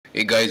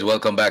Hey guys,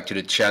 welcome back to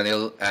the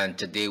channel, and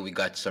today we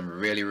got some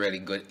really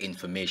good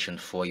information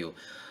for you.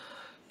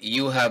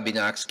 You have been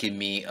asking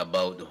me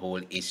about the whole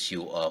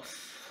issue of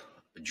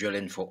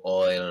drilling for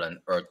oil and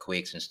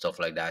earthquakes and stuff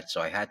like that,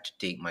 so I had to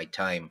take my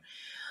time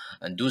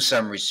and do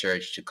some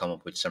research to come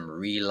up with some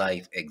real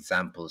life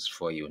examples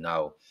for you.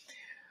 Now,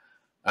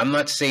 I'm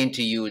not saying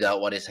to you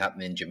that what is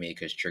happening in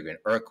Jamaica is triggering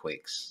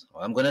earthquakes.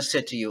 What I'm going to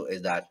say to you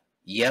is that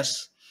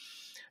yes,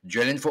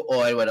 drilling for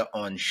oil, whether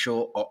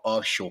onshore or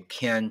offshore,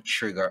 can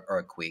trigger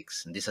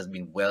earthquakes. And this has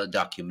been well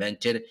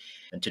documented.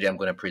 And today I'm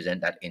going to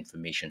present that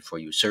information for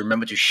you. So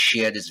remember to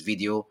share this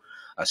video,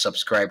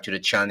 subscribe to the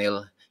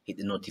channel, hit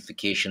the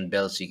notification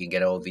bell so you can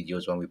get our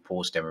videos when we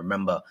post them.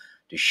 Remember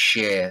to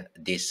share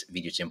this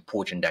video. It's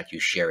important that you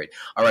share it.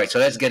 All right, so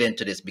let's get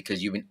into this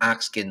because you've been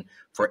asking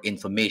for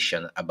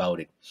information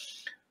about it.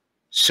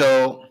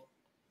 So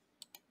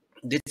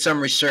did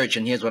some research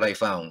and here's what I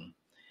found.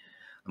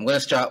 I'm going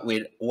to start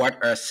with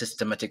what are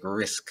systematic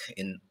risks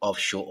in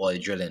offshore oil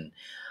drilling.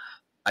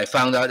 I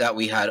found out that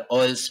we had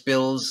oil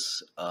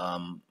spills,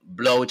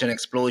 blowout and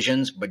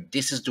explosions, but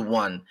this is the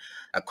one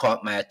that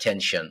caught my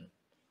attention.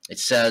 It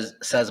says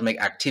seismic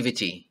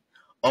activity.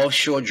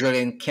 Offshore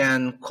drilling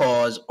can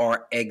cause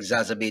or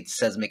exacerbate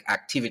seismic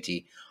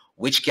activity,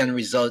 which can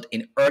result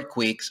in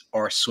earthquakes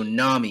or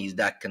tsunamis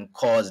that can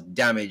cause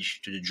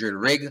damage to the drill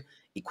rig,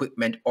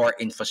 equipment, or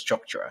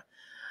infrastructure.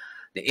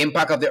 The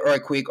impact of the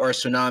earthquake or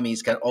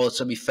tsunamis can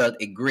also be felt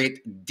a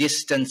great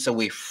distance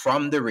away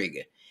from the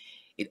rig.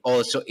 It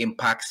also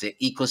impacts the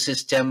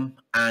ecosystem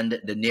and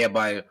the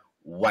nearby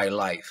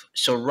wildlife.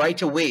 So right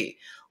away,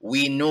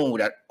 we know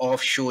that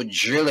offshore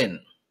drilling,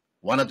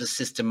 one of the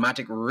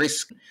systematic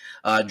risks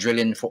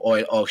drilling for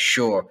oil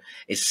offshore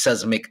is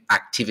seismic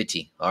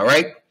activity. All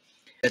right.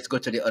 Let's go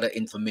to the other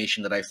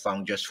information that I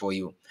found just for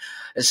you.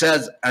 It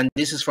says, and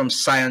this is from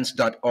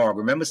science.org.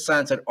 Remember,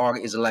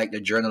 science.org is like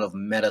the Journal of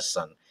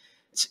Medicine.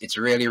 It's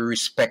really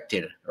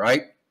respected,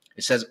 right?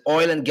 It says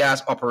oil and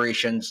gas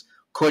operations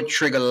could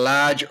trigger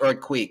large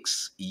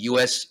earthquakes,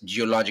 U.S.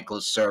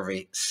 Geological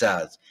Survey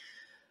says.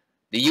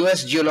 The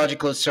U.S.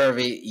 Geological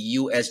Survey,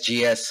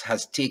 USGS,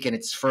 has taken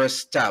its first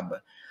stab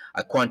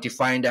at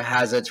quantifying the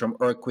hazards from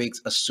earthquakes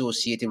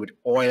associated with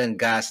oil and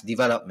gas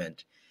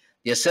development.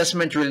 The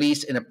assessment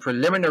released in a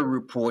preliminary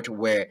report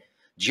where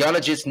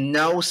geologists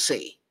now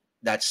say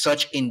that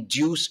such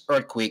induced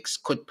earthquakes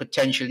could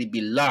potentially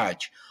be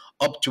large,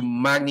 up to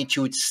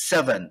magnitude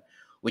 7,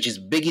 which is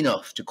big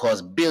enough to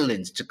cause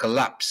buildings to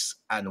collapse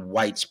and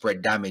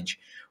widespread damage.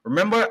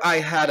 Remember, I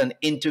had an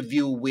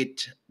interview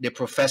with the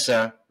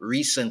professor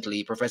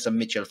recently, Professor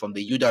Mitchell from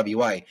the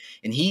UWI,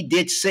 and he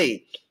did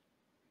say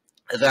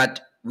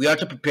that we are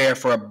to prepare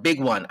for a big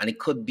one, and it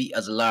could be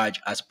as large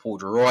as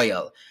Port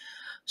Royal.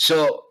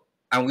 So,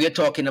 and we are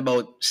talking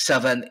about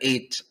 7,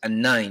 8,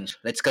 and 9.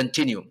 Let's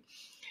continue.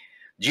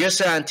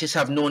 Geoscientists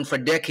have known for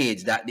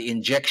decades that the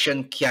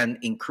injection can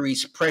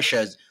increase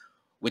pressures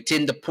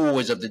within the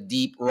pores of the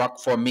deep rock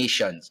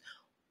formations,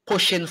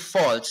 pushing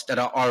faults that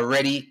are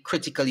already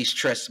critically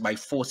stressed by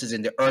forces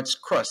in the Earth's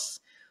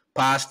crust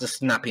past the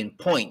snapping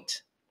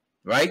point,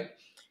 right?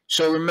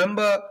 So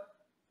remember,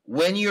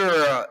 when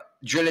you're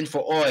drilling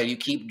for oil, you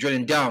keep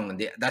drilling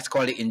down. That's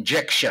called the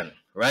injection,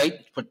 right?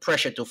 Put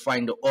pressure to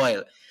find the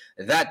oil.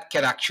 That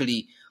can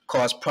actually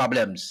cause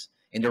problems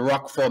in the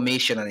rock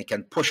formation and it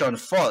can push on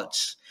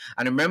faults.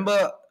 And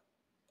remember,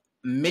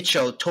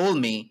 Mitchell told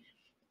me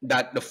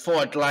that the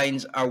fault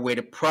lines are where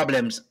the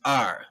problems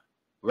are,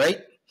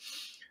 right?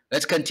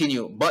 Let's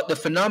continue. But the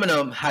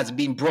phenomenon has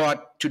been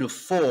brought to the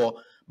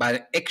fore by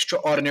an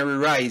extraordinary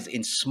rise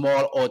in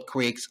small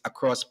earthquakes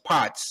across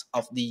parts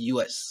of the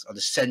US, or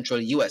the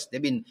central US.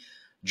 They've been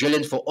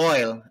drilling for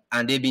oil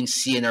and they've been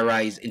seeing a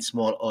rise in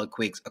small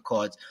earthquakes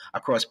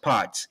across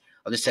parts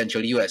of the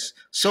central US.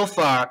 So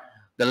far,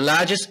 the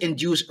largest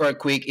induced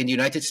earthquake in the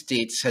United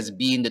States has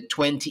been the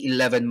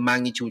 2011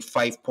 magnitude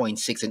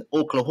 5.6 in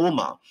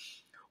Oklahoma,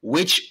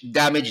 which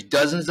damaged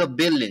dozens of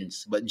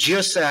buildings. But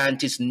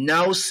geoscientists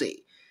now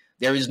say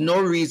there is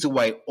no reason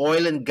why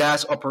oil and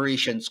gas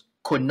operations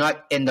could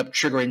not end up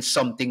triggering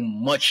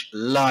something much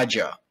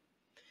larger.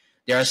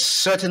 There are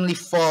certainly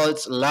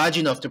faults large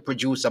enough to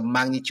produce a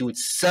magnitude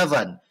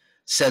 7,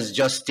 says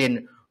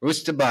Justin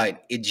Rustabaid,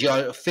 a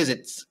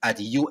geophysicist at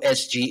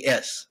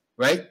USGS,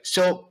 right?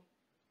 So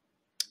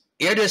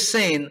here they're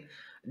saying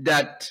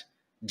that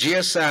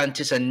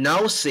geoscientists are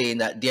now saying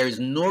that there is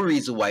no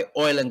reason why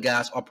oil and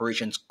gas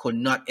operations could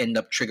not end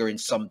up triggering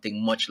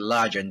something much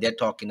larger. And they're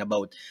talking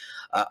about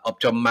up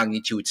to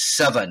magnitude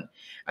 7.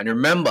 And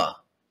remember,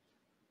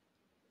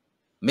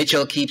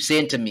 Mitchell keeps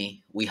saying to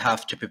me, we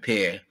have to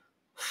prepare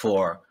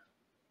for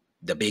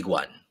the big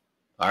one.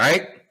 All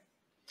right?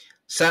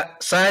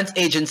 Science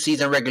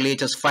agencies and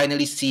regulators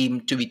finally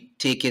seem to be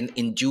taking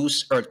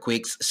induced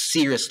earthquakes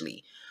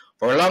seriously.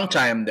 For a long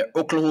time, the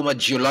Oklahoma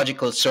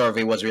Geological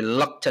Survey was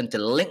reluctant to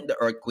link the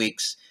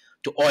earthquakes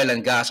to oil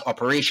and gas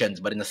operations.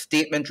 But in a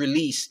statement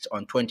released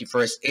on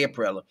 21st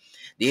April,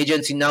 the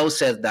agency now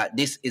says that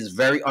this is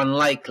very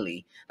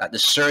unlikely, that the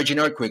surge in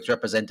earthquakes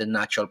represent a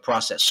natural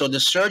process. So the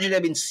surge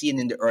they've been seeing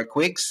in the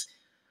earthquakes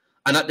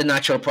are not the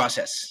natural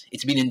process.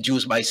 It's been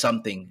induced by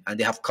something, and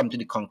they have come to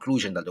the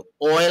conclusion that the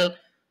oil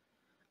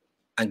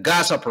and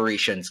gas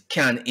operations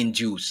can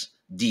induce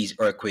these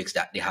earthquakes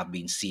that they have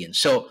been seeing.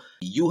 So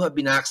you have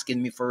been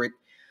asking me for it,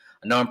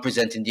 and now I'm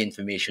presenting the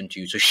information to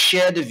you. So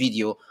share the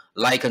video,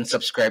 like and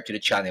subscribe to the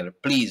channel.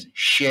 Please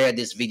share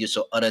this video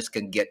so others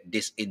can get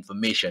this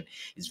information.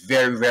 It's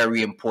very,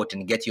 very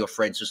important. Get your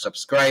friends to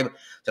subscribe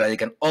so that they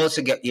can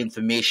also get the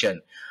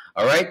information.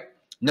 All right.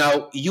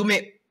 Now, you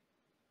may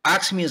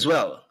ask me as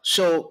well.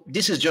 So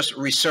this is just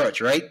research,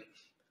 right?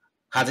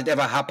 Has it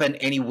ever happened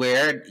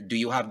anywhere? Do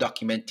you have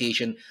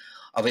documentation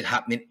of it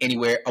happening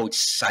anywhere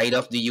outside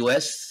of the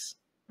US?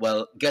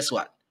 Well, guess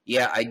what?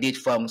 Yeah, I did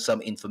find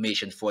some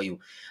information for you.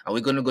 And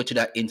we're going to go to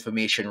that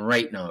information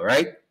right now,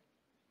 right?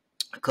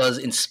 Because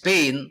in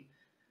Spain,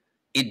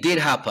 it did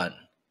happen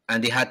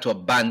and they had to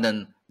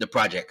abandon the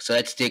project. So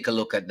let's take a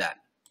look at that.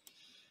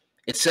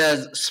 It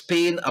says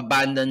Spain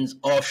abandons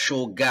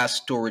offshore gas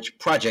storage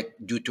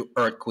project due to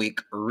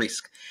earthquake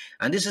risk.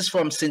 And this is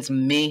from since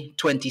May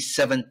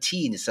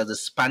 2017. It says the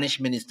Spanish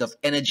Minister of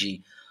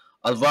Energy,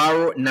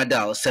 Alvaro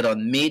Nadal, said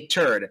on May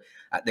 3rd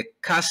that the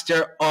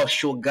Castor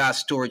offshore gas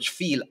storage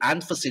field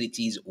and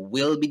facilities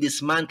will be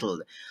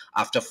dismantled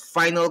after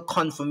final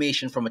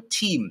confirmation from a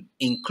team,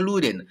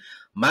 including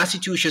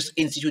Massachusetts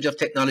Institute of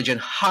Technology and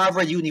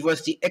Harvard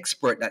University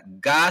expert,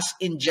 that gas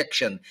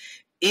injection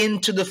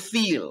into the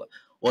field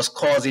was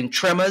causing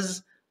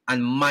tremors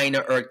and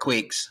minor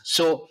earthquakes.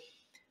 So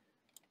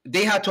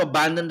they had to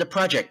abandon the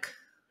project,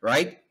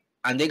 right?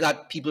 And they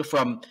got people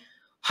from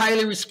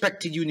highly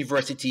respected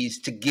universities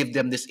to give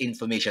them this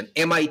information.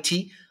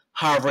 MIT,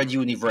 Harvard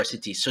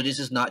University. So this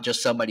is not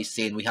just somebody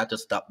saying we had to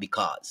stop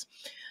because.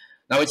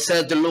 Now it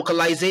says the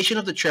localization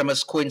of the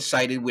tremors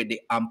coincided with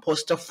the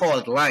Amposta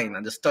fault line,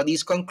 and the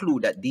studies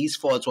conclude that these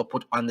faults were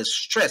put under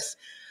stress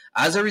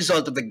as a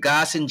result of the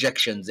gas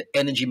injections, the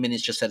energy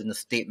minister said in a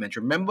statement.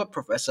 Remember,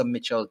 Professor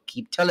Mitchell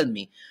keep telling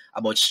me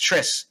about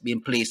stress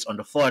being placed on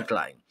the fault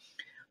line.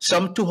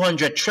 Some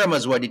 200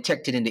 tremors were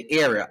detected in the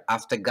area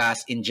after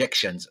gas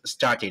injections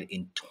started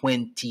in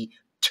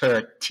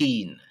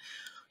 2013.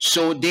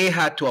 So they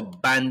had to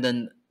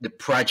abandon the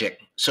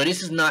project. So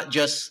this is not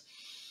just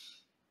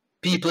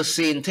people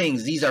saying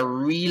things. These are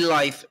real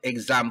life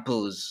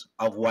examples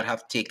of what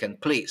have taken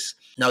place.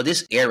 Now,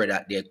 this area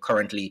that they're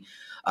currently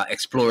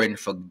exploring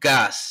for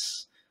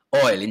gas,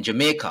 oil in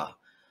Jamaica,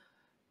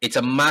 it's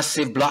a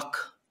massive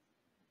block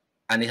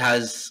and it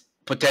has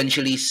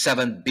potentially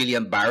 7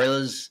 billion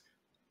barrels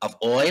of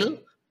oil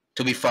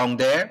to be found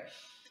there.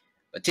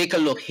 But take a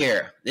look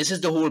here. This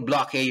is the whole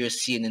block here you're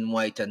seeing in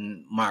white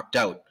and marked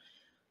out.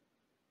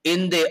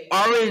 In the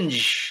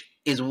orange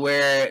is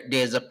where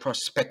there's a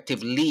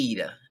prospective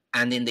lead,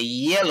 and in the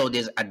yellow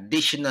there's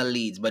additional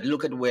leads. But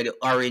look at where the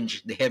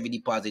orange, the heavy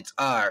deposits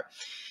are.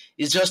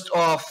 It's just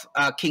off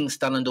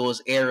Kingston and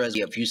those areas.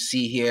 If you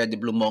see here the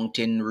Blue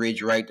Mountain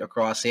Ridge right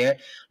across here,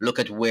 look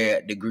at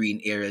where the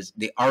green areas,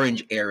 the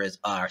orange areas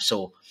are.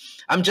 So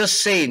I'm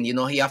just saying, you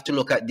know, you have to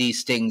look at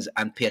these things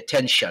and pay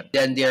attention.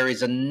 Then there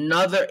is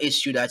another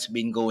issue that's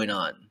been going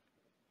on.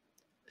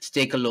 Let's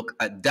take a look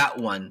at that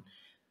one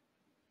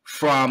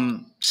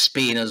from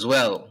Spain as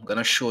well. I'm going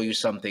to show you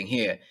something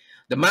here.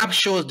 The map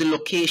shows the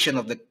location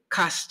of the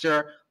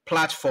Castor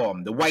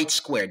platform, the white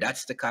square.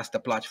 That's the Castor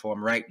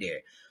platform right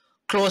there.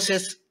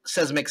 Closest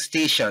seismic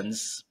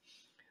stations,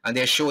 and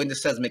they're showing the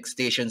seismic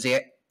stations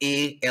here,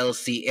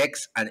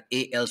 ALCX and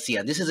ALC,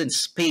 and this is in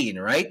Spain,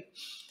 right?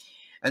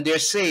 And they're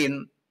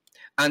saying,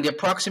 and the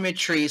approximate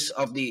trace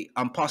of the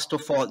Amposta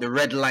fault, the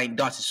red line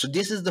dotted. So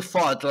this is the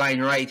fault line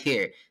right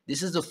here.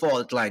 This is the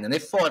fault line, and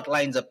if fault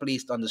lines are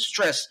placed under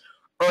stress,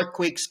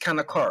 earthquakes can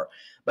occur.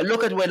 But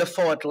look at where the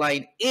fault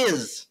line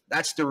is.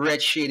 That's the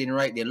red shading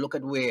right there. Look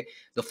at where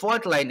the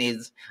fault line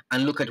is,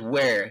 and look at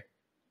where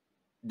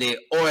the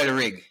oil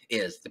rig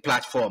is, the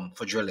platform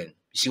for drilling.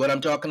 You see what I'm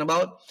talking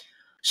about?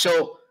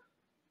 So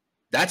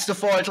that's the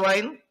fault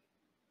line.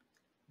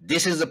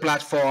 This is the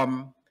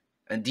platform,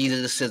 and these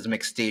are the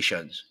seismic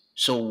stations.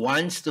 So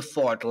once the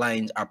fault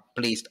lines are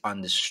placed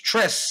under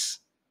stress,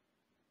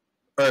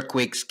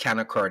 earthquakes can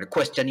occur. The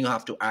question you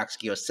have to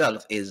ask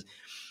yourself is,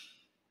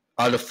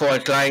 are the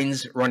fault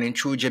lines running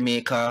through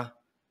Jamaica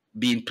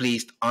being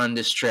placed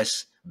under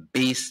stress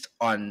based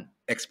on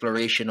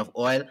exploration of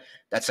oil?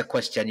 That's a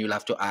question you'll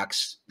have to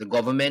ask the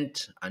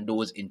government and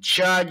those in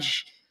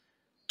charge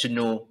to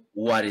know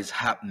what is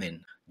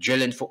happening.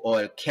 Drilling for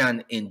oil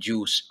can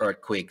induce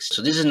earthquakes.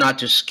 So this is not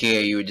to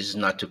scare you. This is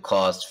not to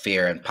cause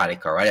fear and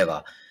panic or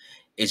whatever.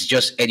 It's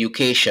just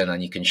education,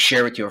 and you can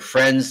share with your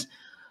friends.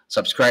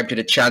 Subscribe to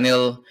the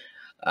channel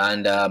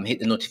and hit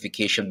the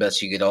notification bell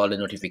so you get all the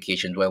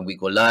notifications when we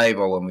go live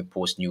or when we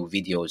post new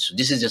videos. So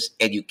this is just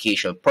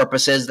educational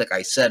purposes. Like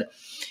I said,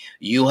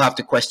 You have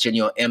to question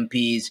your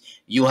MPs.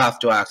 You have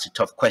to ask the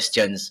tough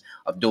questions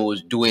of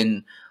those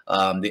doing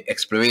the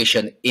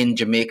exploration in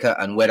Jamaica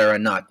and whether or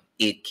not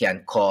it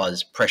can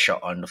cause pressure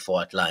on the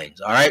fault lines.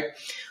 All right.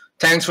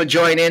 Thanks for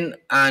joining,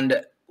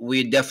 and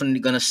we're definitely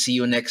going to see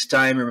you next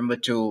time. Remember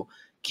to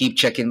keep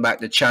checking back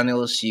the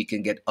channel so you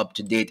can get up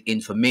to date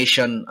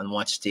information on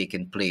what's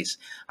taking place.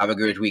 Have a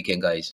great weekend, guys.